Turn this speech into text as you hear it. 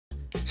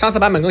上次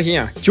版本更新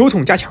啊，酒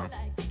桶加强，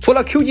除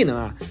了 Q 技能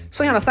啊，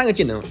剩下的3个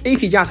技能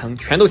AP 加成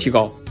全都提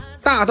高，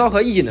大招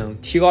和 E 技能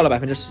提高了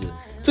10%，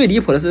最离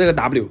谱的是这个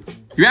W，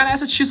 原来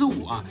是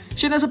75啊，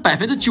现在是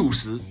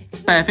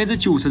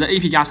90%，90%的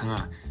AP 加成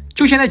啊，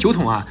就现在酒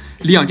桶啊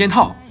，2件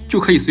套就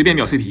可以随便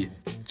秒脆皮，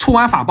出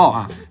完法爆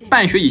啊，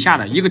半血以下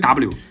的一个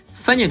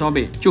W，3件装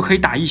备就可以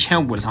打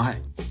1500的伤害。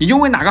你就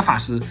问哪个法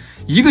师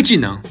一个技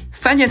能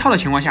3件套的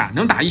情况下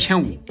能打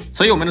1500？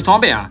所以我们的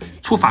装备啊，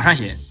出法穿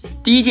鞋，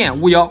第一件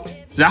巫妖，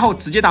然后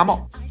直接大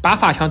帽，把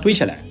法强堆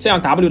起来，这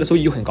样 W 的收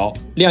益就很高。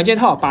2件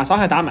套把伤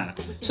害打满，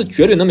是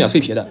绝对能秒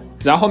脆皮的。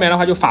然后后面的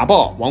话就法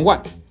爆王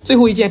冠，最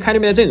后一件看对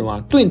面的阵容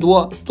啊，盾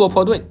多做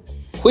破盾，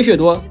回血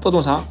多做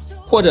重伤，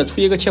或者出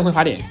一个切回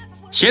法典。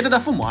邪德的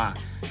附魔啊，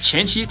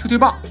前期推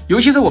棒，尤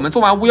其是我们做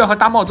完巫妖和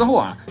大帽之后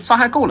啊，伤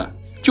害够了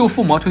就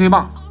附魔推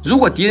棒。如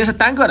果敌人是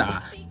单个的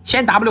啊，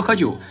先 W 喝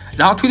酒，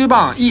然后推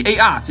棒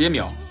EAR 直接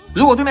秒。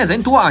如果对面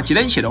人多啊，挤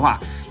在一起的话，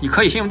你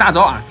可以先用大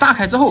招啊炸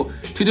开之后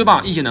推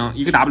棒 E 技能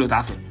一个 W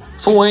打死。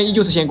符文依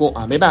旧是先攻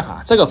啊，没办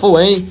法，这个符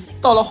文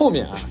到了后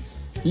面啊，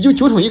你就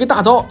酒桶一个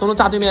大招都能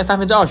炸对面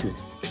2/3血，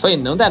所以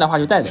能带的话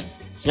就带着。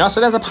你要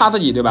实在是怕自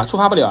己对吧，触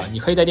发不了，你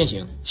可以带电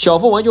刑，小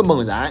符文就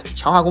猛燃、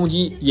强化攻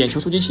击、眼球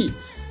收集器。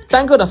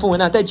单个的符文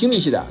呢带精力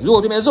系的，如果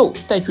对面肉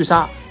带巨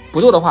杀，不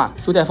肉的话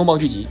就带风暴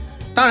聚集。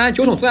当然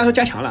酒桶虽然说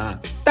加强了啊，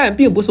但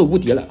并不是无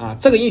敌了啊，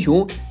这个英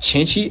雄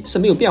前期是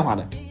没有变化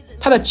的。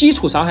它的基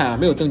础伤害啊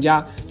没有增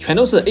加，全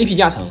都是 AP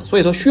加成，所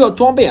以说需要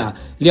装备啊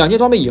2件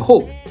装备以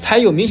后才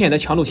有明显的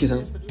强度提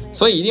升，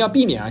所以一定要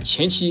避免啊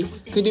前期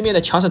跟对面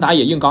的强势打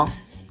野硬刚，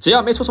只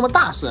要没出什么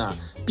大事啊，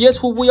憋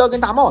出巫妖跟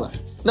大帽了，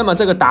那么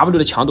这个 W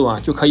的强度啊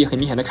就可以很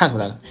明显的看出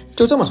来了。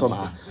就这么说吧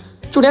啊，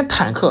就连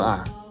坦克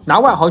啊，拿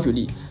万豪举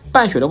例，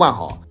半血的万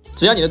豪，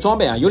只要你的装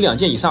备啊有2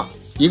件以上，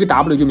一个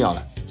W 就秒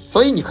了。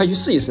所以你可以去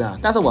试一试啊，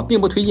但是我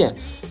并不推荐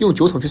用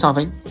酒桶去上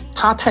分，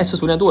它太吃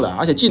熟练度了，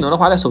而且技能的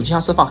话在手机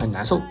上释放很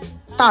难受。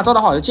大招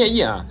的话我就建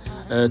议啊，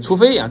除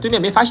非啊对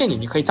面没发现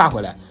你可以炸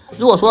回来。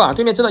如果说啊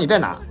对面知道你在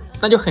哪，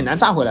那就很难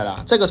炸回来了。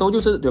这个时候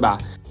就是对吧，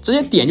直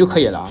接点就可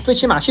以了，最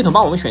起码系统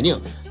帮我们选定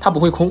它不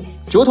会空。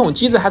酒桶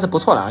机制还是不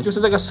错的啊，就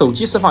是这个手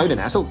机释放有点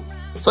难受。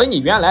所以你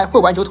原来会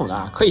玩酒桶的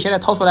啊，可以现在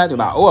掏出来对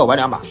吧，偶尔玩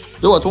2把。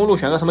如果中路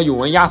选个什么永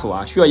文压锁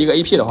啊，需要一个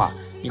AP 的话，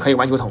你可以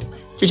玩酒桶。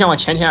就像我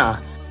前天啊。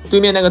对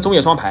面那个中野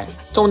双排，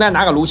中单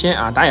拿个卢仙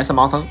啊，打野是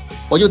盲僧，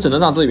我就只能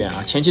上资源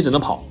啊，前期只能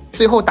跑，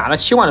最后打了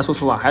7万的输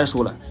出啊，还是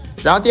输了。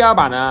然后第2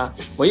把呢，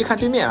我一看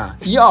对面啊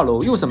，1、2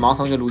楼又是盲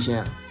僧跟卢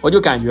仙，我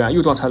就感觉啊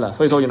又撞车了，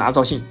所以说我就拿着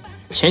赵信，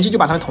前期就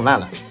把他们捅烂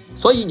了。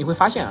所以你会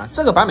发现啊，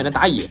这个版本的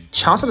打野，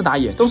强势的打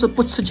野都是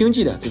不吃经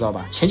济的，知道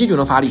吧？前期就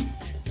能发力。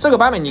这个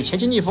版本你前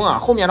期逆风啊，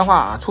后面的话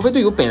啊，除非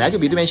队友本来就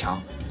比对面强，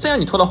这样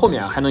你拖到后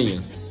面啊还能赢。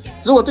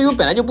如果队友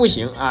本来就不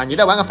行啊，你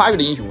再玩个发育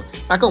的英雄，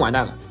那更完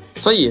蛋了。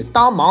所以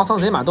当盲僧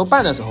人马都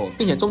办的时候，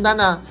并且中单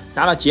呢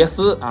拿了杰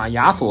斯啊、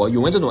亚索、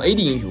永文这种 AD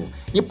英雄，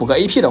你补个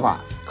AP 的话，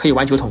可以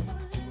玩酒桶。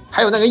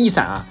还有那个 E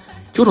闪啊，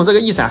酒桶这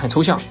个 E 闪很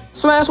抽象，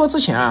虽然说之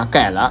前啊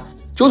改了，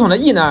酒桶的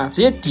E 呢直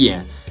接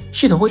点，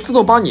系统会自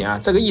动帮你啊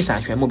这个 E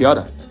闪选目标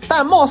的，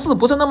但貌似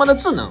不是那么的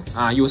智能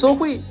啊，有时候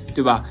会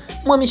对吧，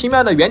莫名其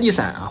妙的原地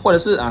闪啊，或者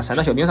是啊闪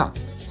到小兵上。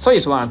所以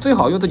说啊，最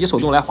好用自己手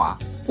动来划。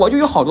我就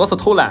有好多次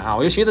偷懒啊，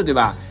我就寻思对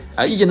吧，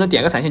一技能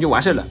点个闪现就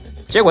完事了，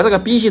结果这个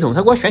B 系统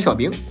它给我选小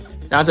兵。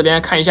然后这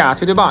边看一下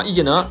推棒 E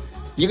技能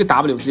一个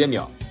W 直接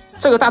秒，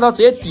这个大招直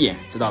接点，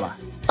知道吧？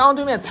当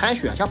对面残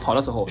血想跑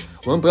的时候，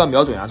我们不要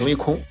瞄准啊，容易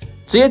空，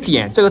直接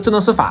点这个智能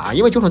施法啊，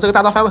因为酒桶这个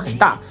大招范围很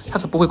大，它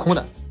是不会空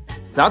的。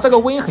然后这个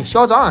威恩很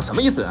嚣张啊，什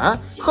么意思啊？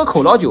喝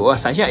口老酒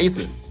闪现 A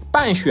死，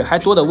半血还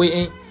多的威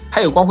恩，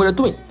还有光辉的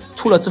盾，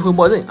出了智慧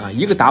默认啊，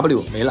一个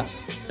W 没了。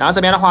然后这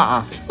边的话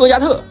啊，厄加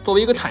特作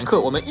为一个坦克，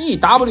我们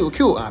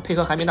EWQ 啊配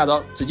合寒冰大招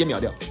直接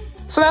秒掉。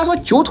虽然说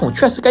酒桶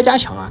确实该加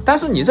强啊，但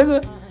是你这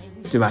个。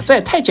对吧？这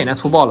也太简单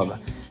粗暴了吧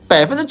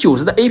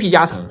！90%的 AP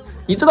加成，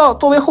你知道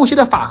作为后期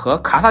的法和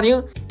卡萨丁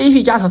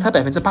AP 加成才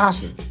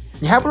80%，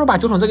你还不如把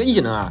酒桶这个 E 技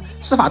能啊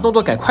施法动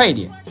作改快一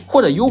点，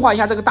或者优化一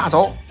下这个大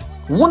招。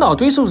无脑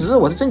堆数值，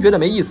我是真觉得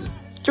没意思。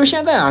就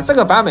现在啊，这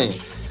个版本，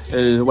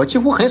我几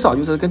乎很少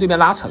就是跟对面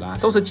拉扯了，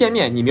都是见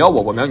面你秒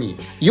我，我秒你。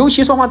尤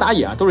其双方打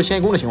野啊都是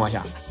先攻的情况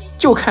下，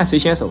就看谁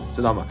先手，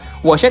知道吗？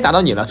我先打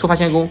到你了，触发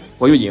先攻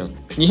我就赢；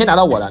你先打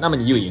到我了，那么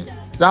你就赢。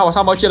然后我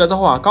上包接了之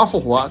后啊，刚复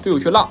活，队友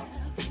去浪。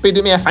被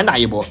对面反打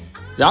一波，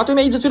然后对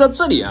面一直追到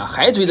这里啊，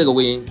还追这个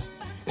威恩，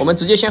我们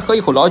直接先喝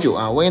一口老酒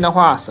啊，威恩的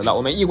话死了，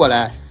我们 E 过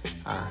来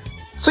啊，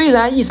虽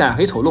然一闪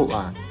很丑陋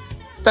啊，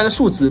但是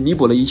数值弥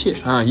补了一切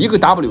啊，一个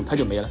W 它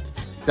就没了。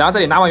然后这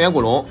里拿完远古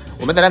龙，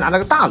我们再来拿这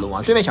个大龙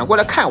啊，对面想过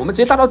来看，我们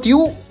直接大招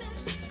丢，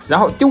然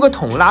后丢个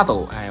桶拉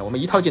走，哎，我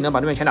们一套技能把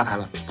对面全打残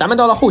了。咱们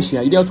到了后期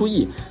啊，一定要注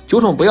意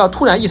酒桶不要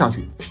突然 E 上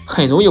去，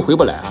很容易回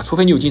不来啊，除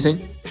非你有金身。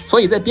所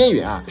以在边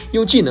缘啊，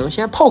用技能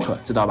先poke，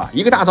知道吧？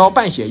一个大招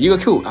半血，一个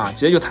Q 啊，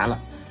直接就残了。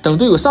等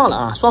队友上了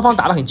啊，双方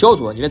打得很焦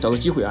灼，你再找个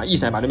机会啊，一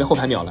闪把对面后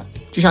排秒了。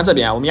就像这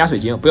边我们压水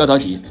晶，不要着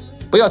急，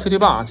不要推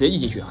棒啊，直接 E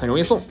进去，很容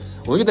易送。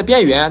我们就在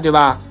边缘，对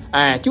吧？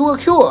哎，丢个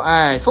Q，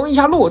 哎，封一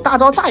下路，大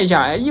招炸一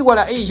下，哎，E 过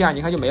来 A 一下，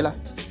你看就没了。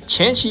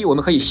前期我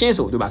们可以先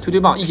手对吧，推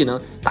棒一技能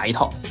打一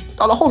套，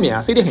到了后面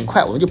啊 CD 很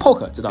快我们就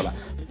poke 知道吧？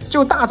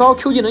就大招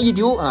Q 技能一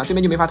丢啊，对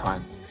面就没法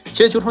团。其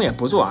实酒桶也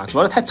不错啊，主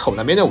要是太丑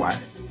了没人玩。